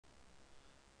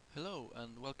Hello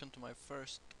and welcome to my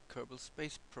first Kerbal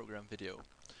Space Program video.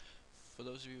 For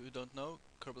those of you who don't know,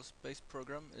 Kerbal Space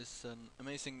Program is an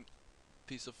amazing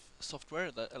piece of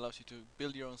software that allows you to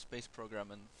build your own space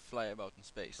program and fly about in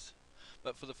space.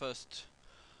 But for the first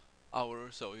hour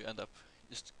or so you end up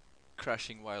just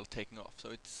crashing while taking off, so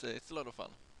it's a lot of fun.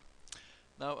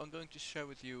 Now I'm going to share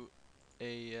with you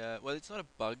well, it's not a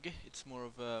bug, it's more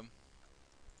of a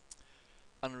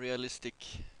unrealistic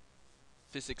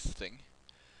physics thing.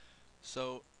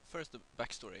 So first the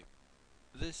backstory.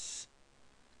 This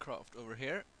craft over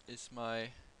here is my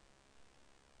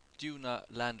Duna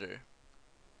lander.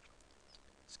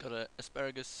 It's got a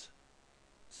Asparagus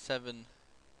 7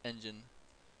 engine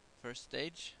first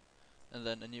stage, and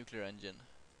then a nuclear engine.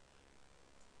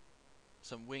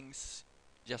 Some wings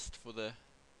just for the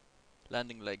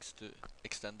landing legs to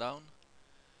extend down.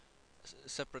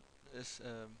 Separate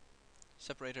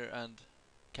separator and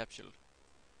capsule,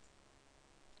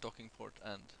 docking port,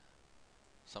 and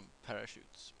some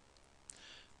parachutes.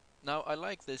 Now I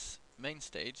like this main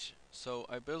stage, so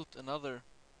I built another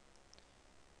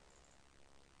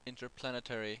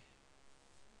interplanetary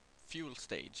fuel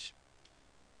stage,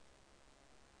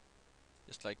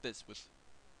 just like this, with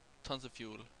tons of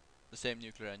fuel, the same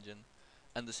nuclear engine,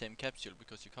 and the same capsule,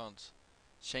 because you can't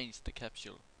change the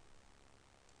capsule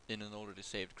in an already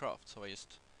saved craft. So I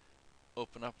just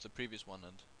open up the previous one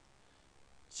and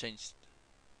changed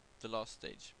the last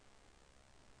stage.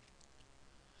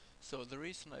 So the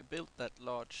reason I built that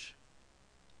large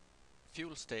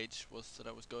fuel stage was that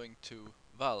I was going to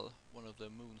Val, one of the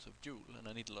moons of Jool, and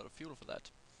I need a lot of fuel for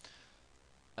that.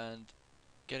 And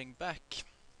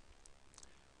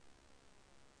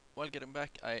while getting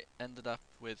back, I ended up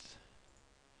with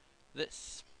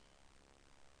this.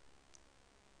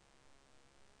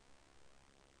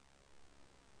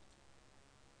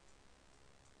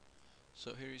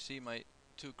 So here you see my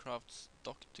two crafts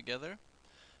docked together,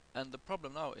 and the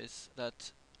problem now is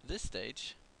that this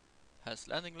stage has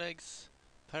landing legs,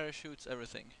 parachutes,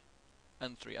 everything,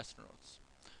 and 3 astronauts.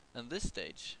 And this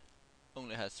stage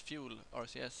only has fuel,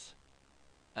 RCS,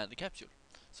 and a capsule.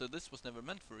 So this was never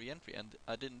meant for re-entry, and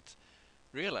I didn't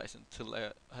realize until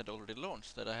I had already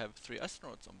launched that I have 3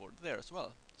 astronauts on board there as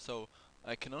well. So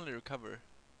I can only recover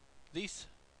these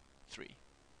 3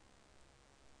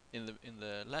 in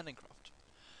the landing craft.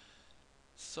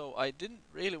 So I didn't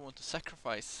really want to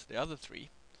sacrifice the other 3,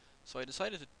 so I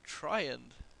decided to try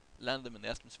and land them in the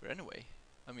atmosphere anyway.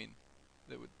 I mean,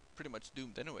 they were pretty much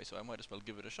doomed anyway, so I might as well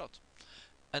give it a shot.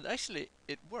 And actually,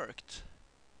 it worked.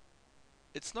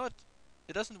 It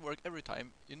doesn't work every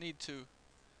time. You need to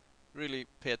really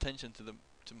pay attention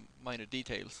to minor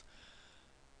details.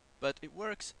 But it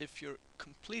works if you're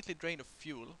completely drained of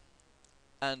fuel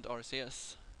and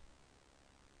RCS,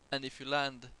 and if you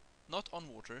land not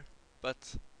on water,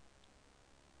 but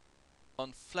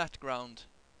on flat ground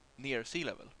near sea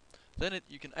level. Then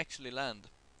you can actually land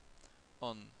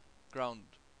on ground,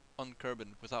 on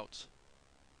Kerbin, without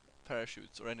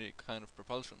parachutes or any kind of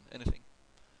propulsion, anything.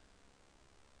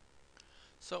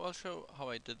 So I'll show how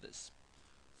I did this.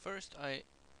 First I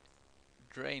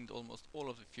drained almost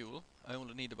all of the fuel. I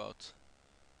only need about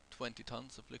 20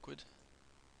 tons of liquid,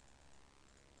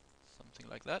 something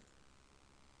like that.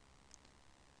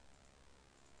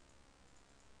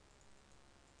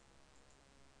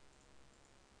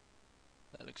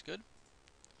 That looks good.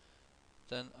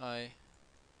 Then I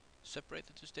separate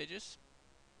the 2 stages.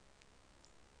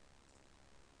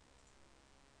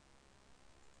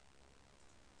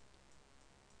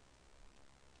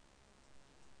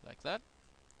 Like that.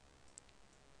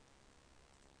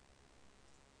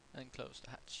 And close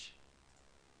the hatch.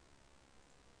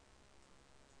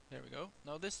 There we go.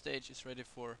 Now this stage is ready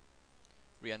for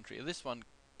re-entry. This one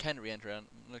can re-enter, and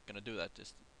I'm not gonna do that,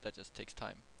 that just takes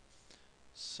time.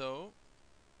 So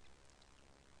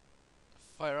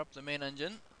fire up the main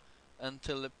engine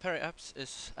until the periaps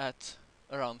is at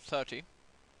around 30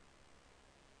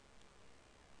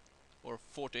 or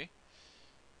 40,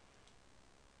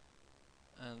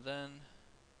 and then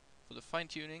for the fine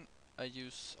tuning I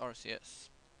use RCS.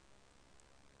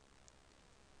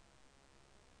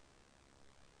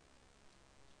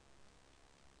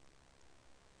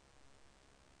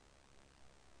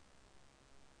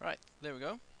 Right, there we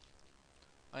go.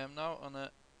 I am now on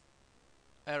a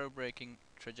aerobraking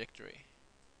trajectory,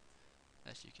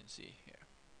 as you can see here.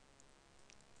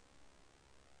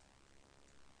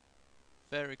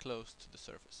 Very close to the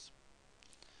surface.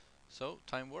 So,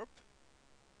 time warp.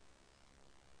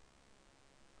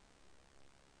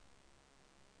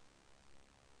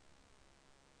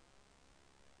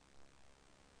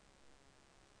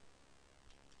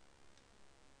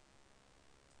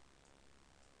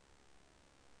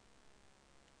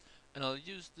 And I'll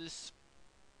use this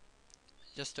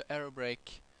just to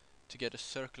aerobrake to get a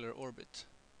circular orbit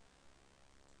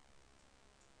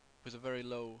with a very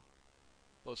low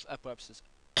both apoapsis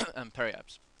and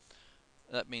periaps.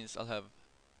 That means I'll have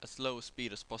as low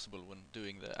speed as possible when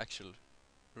doing the actual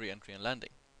re-entry and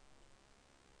landing.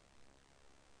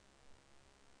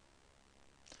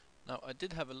 Now I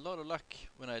did have a lot of luck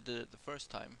when I did it the first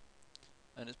time,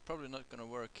 and it's probably not gonna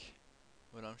work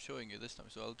when I'm showing you this time,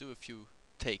 so I'll do a few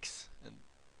takes, and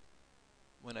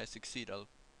when I succeed I'll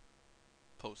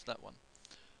post that one.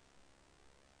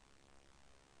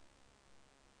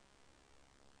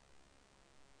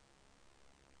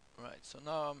 Right, so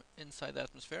now I'm inside the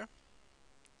atmosphere,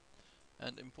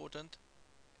 and important,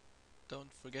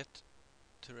 don't forget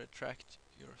to retract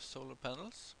your solar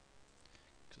panels,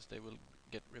 because they will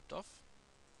get ripped off.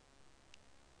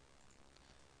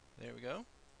 There we go.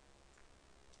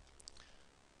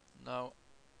 Now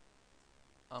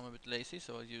I'm a bit lazy,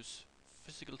 so I'll use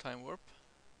physical time warp,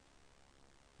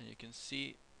 and you can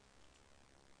see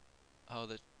how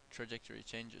the trajectory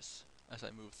changes as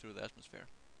I move through the atmosphere.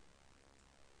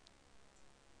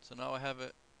 So now I have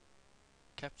a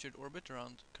captured orbit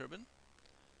around Kerbin,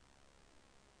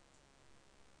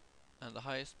 and the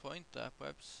highest point, the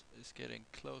apoapse, is getting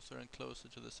closer and closer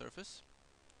to the surface.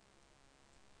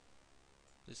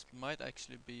 This might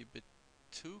actually be a bit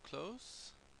too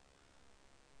close.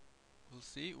 We'll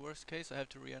see. Worst case, I have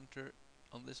to re-enter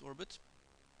on this orbit.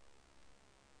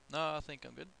 No, I think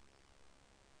I'm good.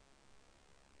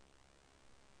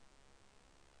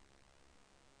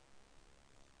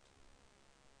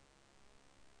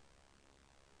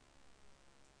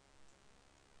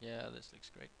 Yeah, this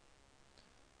looks great.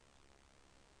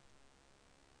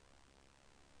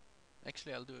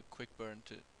 Actually, I'll do a quick burn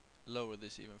to lower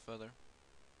this even further.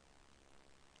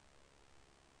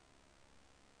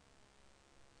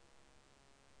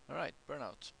 Alright,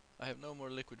 burnout. I have no more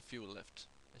liquid fuel left,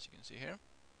 as you can see here.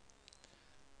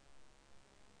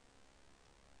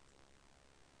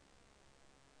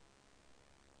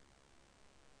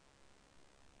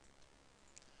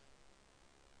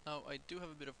 Now I do have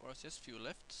a bit of RCS fuel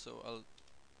left, so I'll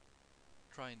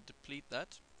try and deplete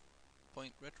that.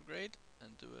 Point retrograde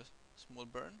and do a small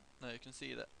burn. Now you can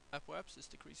see that apoapse is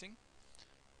decreasing,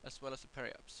 as well as the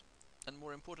periaps. And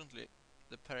more importantly,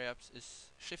 the periaps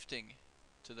is shifting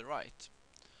to the right.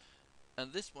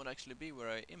 And this won't actually be where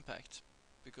I impact,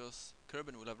 because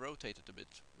Kerbin will have rotated a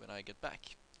bit when I get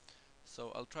back.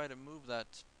 So I'll try to move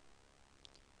that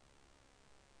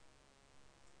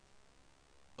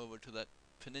over to that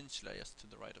peninsula just to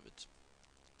the right of it,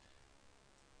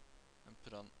 and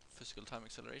put on physical time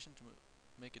acceleration to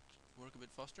make it work a bit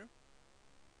faster.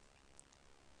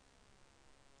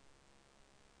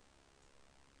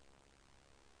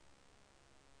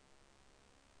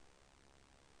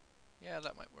 Yeah,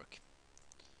 that might work.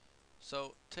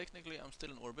 So technically I'm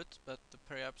still in orbit, but the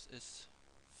periaps is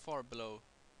far below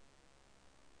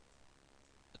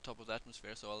the top of the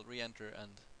atmosphere, so I'll re-enter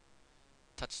and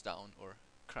touch down or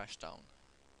crash down,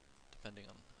 depending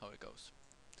on how it goes.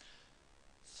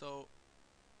 So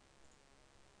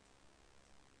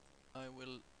I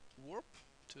will warp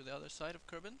to the other side of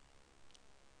Kerbin.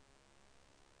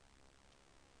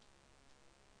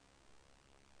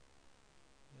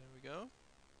 There we go.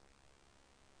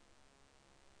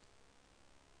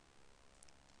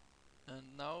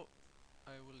 And now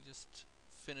I will just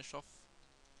finish off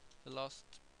the last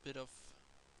bit of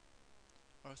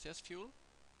RCS fuel.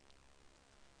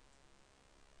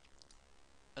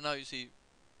 And now you see,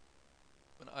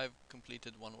 when I've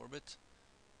completed one orbit,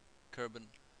 Kerbin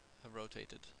have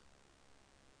rotated.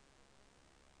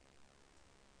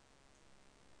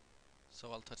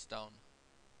 So I'll touch down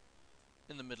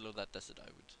in the middle of that desert, I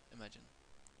would imagine.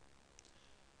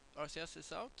 RCS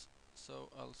is out, so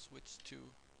I'll switch to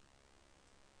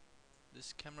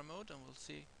this camera mode and we'll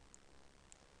see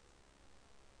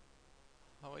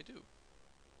how I do.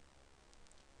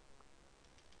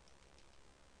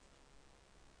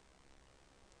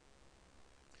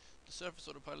 The surface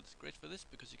autopilot is great for this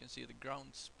because you can see the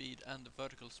ground speed and the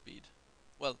vertical speed.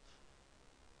 Well,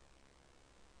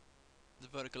 the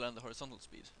vertical and the horizontal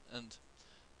speed. And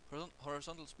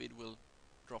horizontal speed will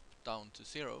drop down to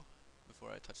 0 before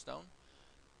I touch down.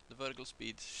 The vertical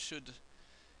speed should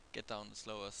get down as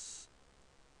low as,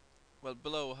 well,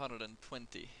 below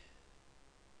 120.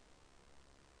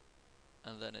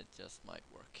 And then it just might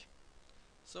work.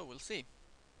 So we'll see.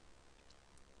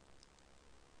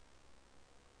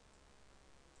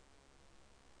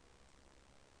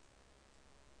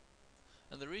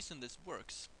 And the reason this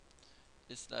works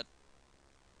is that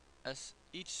as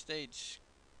each stage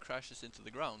crashes into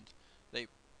the ground, they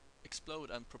explode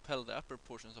and propel the upper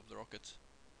portions of the rocket,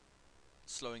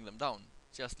 slowing them down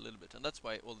just a little bit. And that's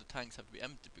why all the tanks have to be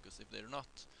empty, because if they're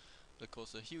not, they'll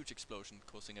cause a huge explosion,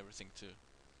 causing everything to,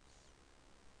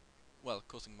 well,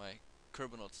 causing my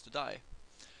kerbonauts to die.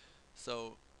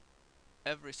 So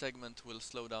every segment will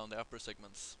slow down the upper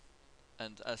segments,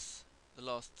 and as the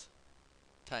last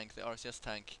tank, the RCS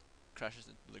tank, crashes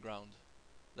into the ground,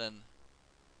 then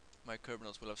my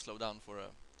kerbonauts will have slowed down for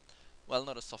a, well,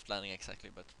 not a soft landing exactly,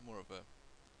 but more of a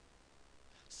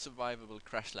survivable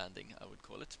crash landing, I would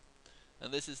call it.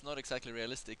 And this is not exactly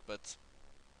realistic, but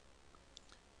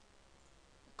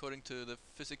according to the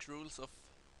physics rules of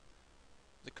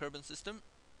the Kerbal system,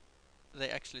 they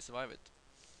actually survive it.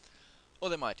 Or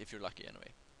they might, if you're lucky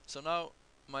anyway. So now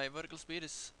my vertical speed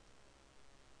is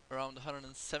around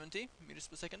 170 meters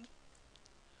per second.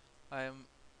 I am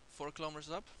 4 kilometers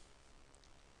up.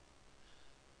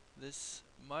 This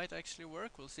might actually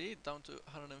work, we'll see, down to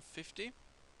 150.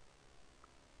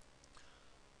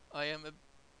 I am a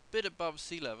bit above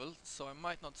sea level, so I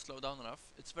might not slow down enough.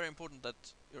 It's very important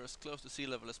that you're as close to sea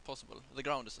level as possible. The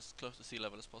ground is as close to sea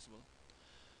level as possible.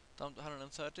 Down to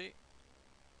 130,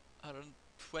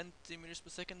 120 meters per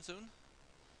second soon.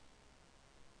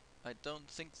 I don't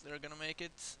think they're gonna make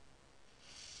it.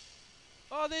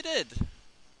 Oh, they did!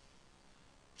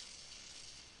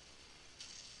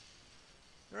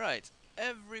 Right,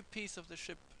 every piece of the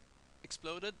ship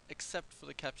exploded except for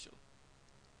the capsule.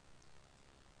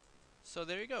 So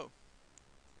there you go.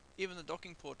 Even the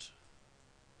docking port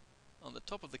on the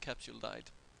top of the capsule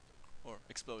died, or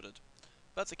exploded.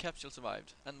 But the capsule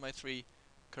survived, and my 3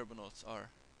 kerbonauts are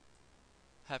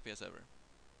happy as ever.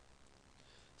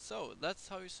 So that's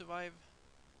how you survive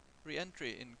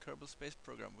re-entry in Kerbal Space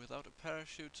Program without a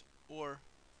parachute or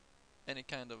any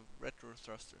kind of retro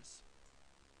thrusters.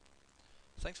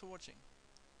 Thanks for watching.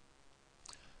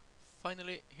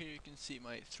 Finally, here you can see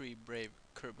my 3 brave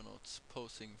kerbonauts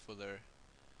posing for their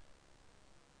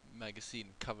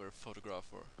magazine cover photograph,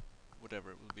 or whatever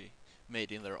will be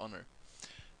made in their honor.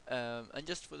 And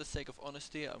just for the sake of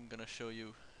honesty, I'm gonna show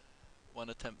you one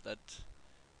attempt that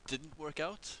didn't work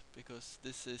out, because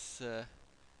this is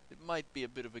it might be a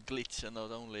bit of a glitch and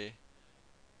not only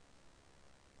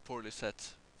poorly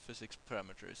set physics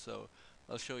parameters, so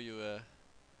I'll show you a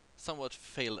somewhat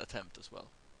failed attempt as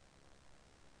well.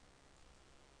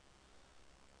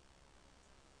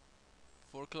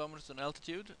 4 kilometers in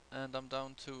altitude, and I'm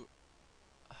down to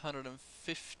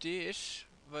 150-ish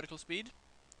vertical speed.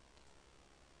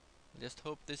 I just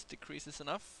hope this decreases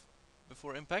enough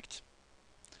before impact.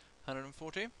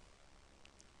 140,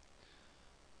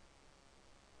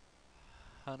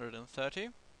 130,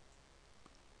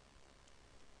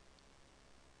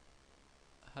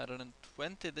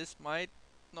 120. This might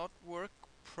not work,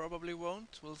 probably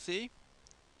won't, we'll see.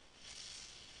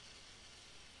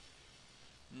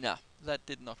 Nah, that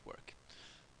did not work.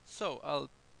 So I'll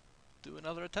do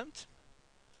another attempt.